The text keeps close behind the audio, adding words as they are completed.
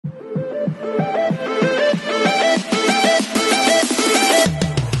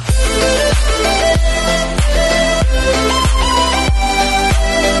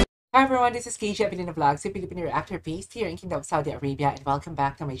Hi everyone, this is toffe.avelino Vlogs, a Filipino reactor based here in Kingdom of Saudi Arabia, and welcome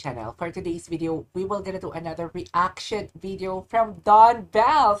back to my channel. For today's video, we will gonna do another reaction video from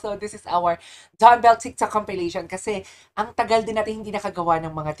Donbelle. So this is our Donbelle TikTok compilation kasi ang tagal din natin hindi nakagawa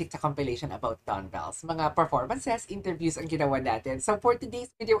ng mga TikTok compilation about Donbelle's. Mga performances, interviews ang ginawa natin. So for today's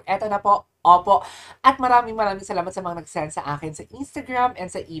video, eto na po, opo. At maraming salamat sa mga nag-send sa akin sa Instagram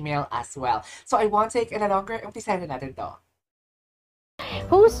and sa email as well. So I won't take any longer, umpisa na natin to.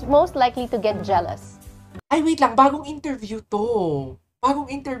 Who's most likely to get jealous? Ay, wait lang. Bagong interview to. Bagong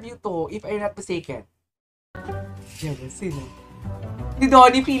interview to, if I'm not mistaken. Jealous, sino? Si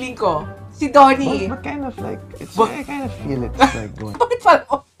Donnie, feeling ko. Si Donnie. But kind of like, I kind of feel it's like going. Bakit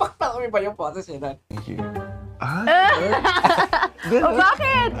pala ba yung photos yun? Thank you. Oh,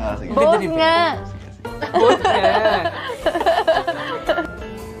 bakit? Sige. Both nga. Both nga.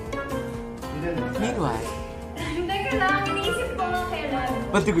 Meanwhile, Hindi ka lang, iniisip ko nga kailan.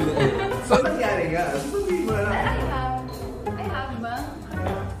 matugulo. So, nangyari nga? Sabihin mo na. I have ba?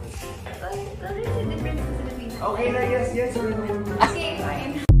 What is the difference in Philippines? Okay na, yes. Okay,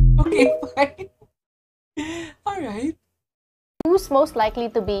 fine. Okay, fine. Alright. Who's most likely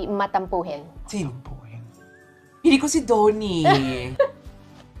to be matampuhin? Sino? Hindi ko si Donnie.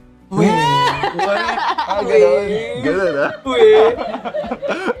 Uy. Ganun ah. Uy.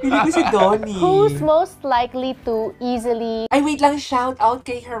 Hindi ko si Donnie. Who's most likely to easily... Ay, wait lang. Shout out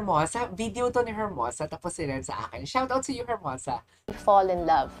kay Hermosa. Video to ni Hermosa. Tapos sinend sa akin. Shout out sa iyo, Hermosa. fall in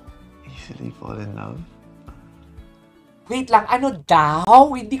love? Easily fall in love? Wait lang. Ano daw?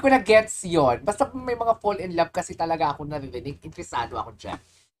 Hindi ko na-gets yon. Basta may mga fall in love kasi talaga ako narinig. Interesado ako dyan.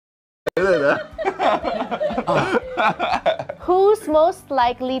 Ganun ah. Who's most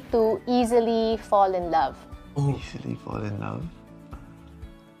likely to easily fall in love? Oh. Easily fall in love?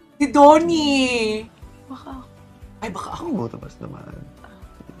 Si Donnie! Baka. Ay, baka ako. Ang both of us naman.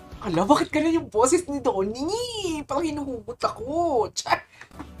 Ala, bakit ganun yung boses ni Donnie? Parang hinuhugot ako. Char!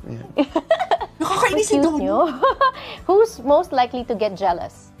 Yeah. Nakakainis si Cute Donnie. nyo. Who's most likely to get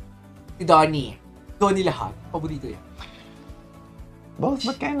jealous? Si Donnie. Donnie lahat. Paborito yan. Both,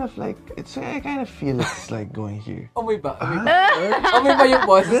 but kind of like, I kind of feel it's like going here. Amoy ba? Amoy ba yung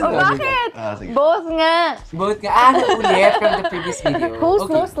boses? Oh, bakit? Sige. Both nga. Both nga. Ulit from the previous video. Who's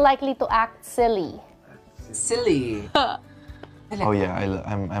Okay. most likely to act silly? Silly. Oh yeah,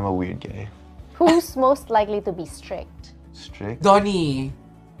 I'm a weird guy. Who's most likely to be strict? Strict? Donnie.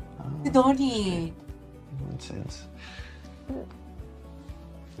 Si Donnie. In sense.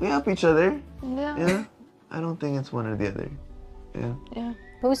 We help each other. Yeah. I don't think it's one or the other. Yeah.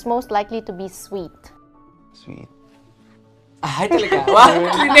 Who's most likely to be sweet? Sweet. Ay, talaga. Wow,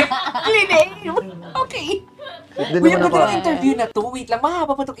 clean. Okay. Uy, ang ganda ng interview na to. Wait lang,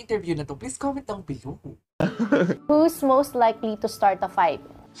 mahaba pa tong interview na to. Please comment down below. Who's most likely to start a fight?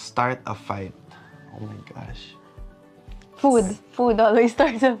 Start a fight. Oh my gosh. Food. Food always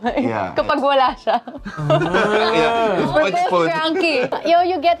starts a fight. Yeah. Kapag wala siya. Yeah. What's food? Cranky.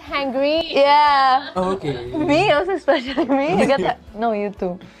 You get hangry. Yeah. Okay. Me, also especially me. No, you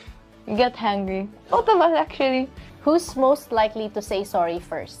too. You get hangry. Automatic, actually. Who's most likely to say sorry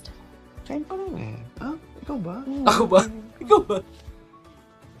first? Same pa rin eh. Ah, ikaw ba? Ako ba? Ikaw ba?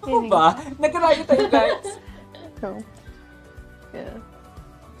 Ako ba? Nagkarayo tayo, guys. No. Yeah.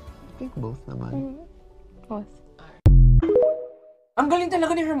 I think both naman. Both. Ang galing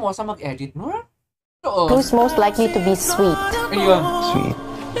talaga ni Hermosa mag-edit, no? Oo. Who's most likely to be sweet? Ayun. Sweet.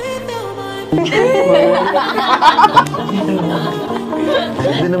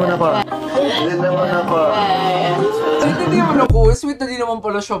 Hindi naman ako. Sweet na din naman ako. Sweet na din naman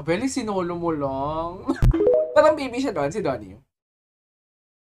pala siya, Belle. Sinolo mo lang. Parang baby siya doon, si Donnie.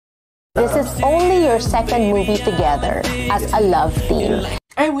 This is only your second movie together as a love team.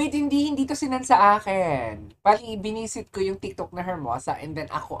 Ay, wait, hindi to sinan sa akin. Bali, binisit ko yung TikTok na Hermosa and then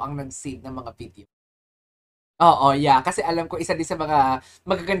ako ang nag-save ng mga video. Oo, yeah. Kasi alam ko, isa din sa mga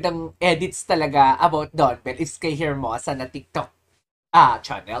magagandang edits talaga about Donbelle is kay Hermosa na TikTok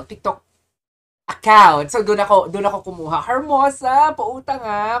channel, TikTok account. So, doon ako kumuha. Hermosa,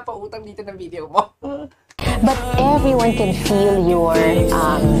 pautang dito ng video mo. But everyone can feel your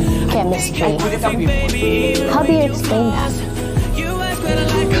chemistry. How do you explain that?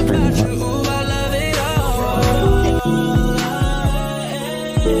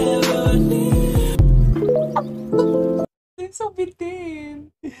 So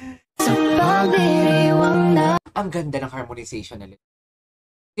bitin. Ang ganda ng harmonization nila.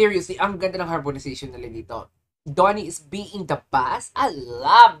 Seriously, ang ganda ng harmonization nila dito. Donnie is being the boss. I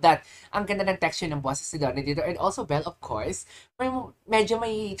love that. Ang ganda ng texture ng boses si Donnie dito. And also Belle, of course. Medyo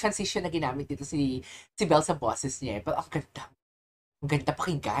may transition na ginamit dito si Belle sa boses niya. Pero ang ganda. Ang ganda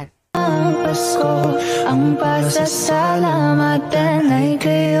pakinggan. Ang pasasalamatan ay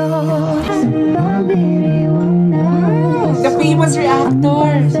kayo. The famous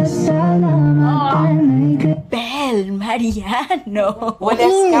reactor. Belle, Mariano.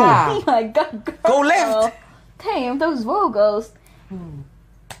 Walas ka. Oh my God, girl. Go left. Damn, those vocals.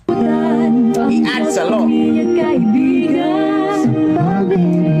 He adds a lot.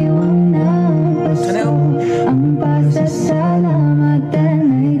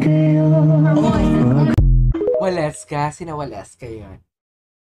 Walas ka. Sinawalas ka yun.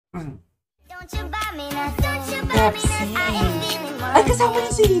 Pepsi. Ay, kasama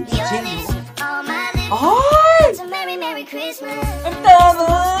niya si DJ. Ay! Ang tama!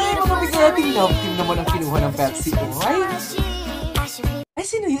 Mga bigating love team naman ang kinuha ng Pepsi. Ay,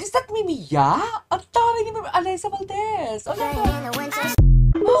 sino yun? Is that Mimiya? Ang tama ni Alyssa Valdez.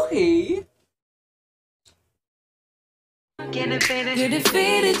 Okay. Get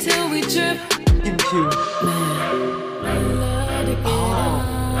defeated till we trip. Into.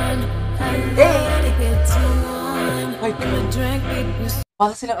 My God.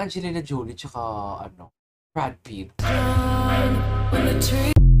 Para silang Angelina Jolie tsaka Brad Pitt.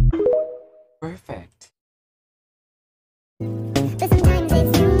 Perfect.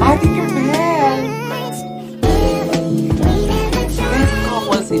 I think you're bad. Best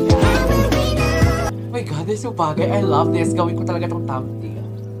couple sila. Oh my God, they're so bagay. I love this. Gawin ko talaga itong thumbnail.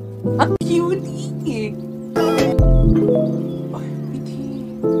 Ang cute eh. Ay,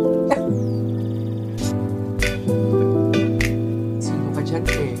 piti. Sino ka dyan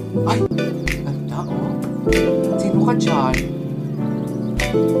eh? Ay, ganda oh. Sino ka dyan?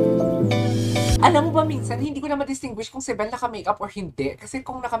 Alam mo ba minsan, hindi ko na ma-distinguish kung si Belle naka-makeup or hindi. Kasi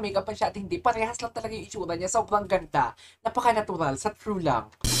kung naka-makeup pa siya at hindi, parehas lang talaga yung itsura niya. Sobrang ganda. Napaka-natural. Sa true lang.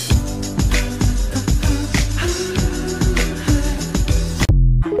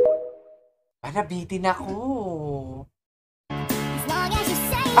 Nabitin ako.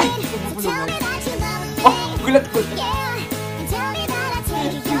 Ay, bubulungan. Oh, gulat-gulat.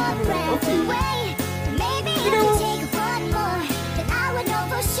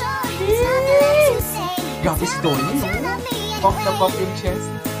 Grabe si Donnie, no? Pop na pop yung chest.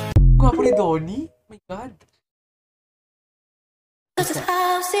 Gwapo ni Donnie. Oh my God.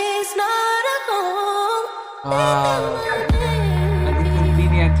 Wow. An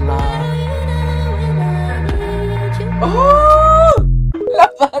inconvenient love. Oh!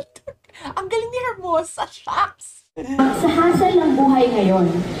 Labat! Ang galing ni Hermosa. Shucks! Sa hassle ng buhay ngayon,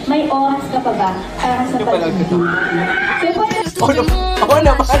 may oras ka pa ba para sa pag-ibig? Oh naman! Oh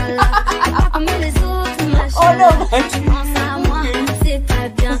naman! Oh naman!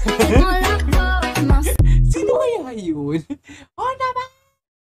 Sino kaya yun? Oh naman!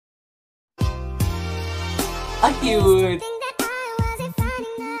 Ah, cute!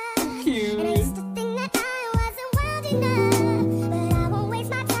 Cute!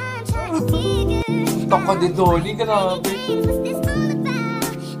 Taka de Donnie, grabe.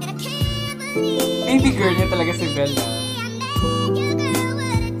 Baby girl niya talaga si Belle.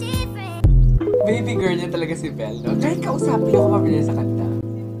 Baby girl niya talaga si Belle. No? Kahit kausapin ako mabili sa kanta.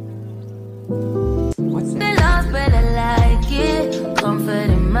 What's that?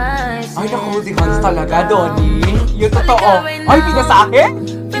 Ay, naka-holding hands talaga, Donnie. Yung totoo. Ay, pinasahe?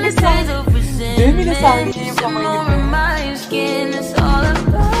 Pinasahe? Pinasahe niya yung kamay niya.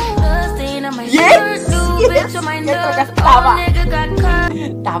 Yes! Yes! Yes! Tama!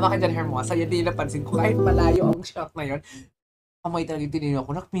 Tama ka dyan, Hermosa. Yan din napansin ko. Kahit malayo ang shot na yun. Kamay talaga yung tinino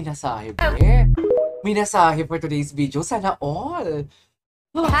ko. Minasahe ba eh? Minasahe for today's video. Sana all!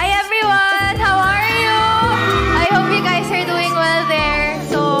 Hi everyone! How are you? I hope you guys are doing well there.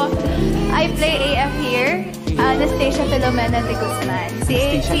 So, I play AF here. Anastasia Filomena de Guzman. Si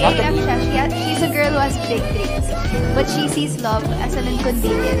AF siya. She's a girl who has big dreams. But she sees love as an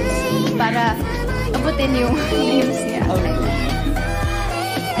inconvenience para abutin yung dreams niya.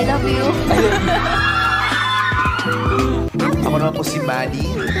 I love you. Ako naman po si Manny.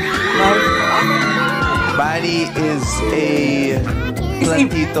 Manny is a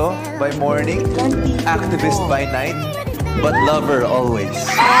plantito by morning, activist by night, but lover always.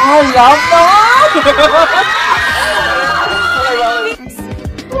 I love that!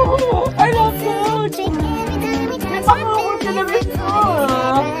 I love that! Napakawag ka na rin ko!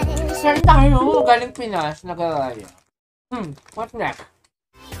 Saan tayo? Galing Pinas, nag-alaya. What next?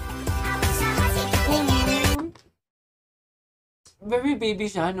 Very baby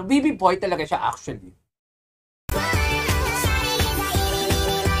siya, no? Baby boy talaga siya actually.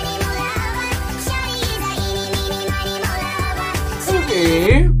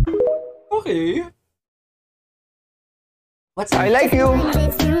 Okay. What's I like you.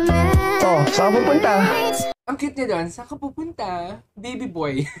 Oh, saan ka pupunta? Ang cute niya doon. Saan ka pupunta? Baby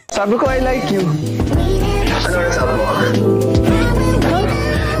boy. Sabi ko, I like you. Ano na sabi mo?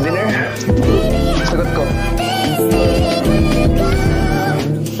 Dinner? Sagot ko.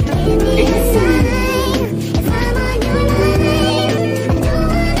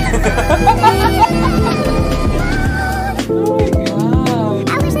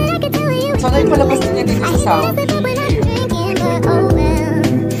 So, palabas din niya dito sa sound.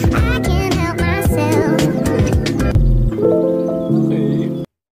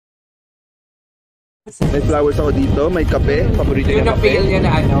 May flowers ako dito, may kape, paborito Yung niya na-fail kape. niya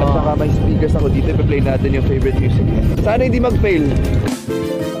na ano. At saka may speakers ako dito, i-play natin yung favorite music niya. Sana hindi mag-fail.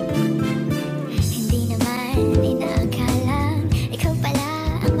 Hindi naman inaakala ikaw pala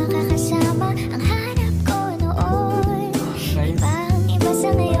ang makakasama ang hanap ko noon. Ibang iba sa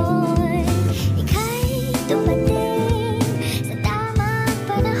ngayon, ika'y dumating sa tamang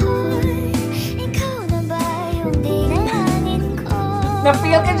panahon. Ikaw na ba yung dinalangin ko?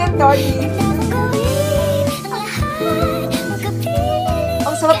 Na-fail ka dyan, Donnie.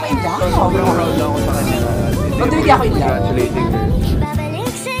 Ang sarap pa in love. So, sobrang proud lang ako sa kanya. Ba't hindi ako in love? Congratulating her.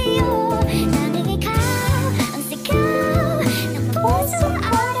 Babalik sa'yo, tanging ikaw ang sigaw ng puso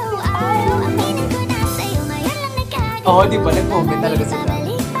araw-araw. Aminin ko na sa'yo, ngayon lang nagkagawa. Oo, di ba? Nag-moment talaga sila.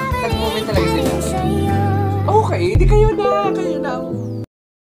 Nag-moment talaga sila. Okay, di kayo na. Kayo na.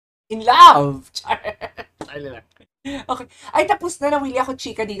 In love! Okay. Ay, tapos na. Nawili ako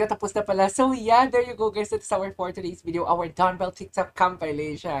chika dito. Tapos na pala. So, yeah. There you go, guys. That's our for today's video. Our Donbelle TikTok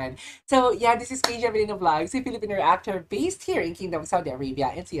compilation. So, yeah. This is KJ Avelino Vlogs, a Filipino actor based here in Kingdom, Saudi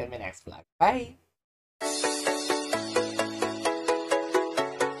Arabia. And see you on my next vlog. Bye!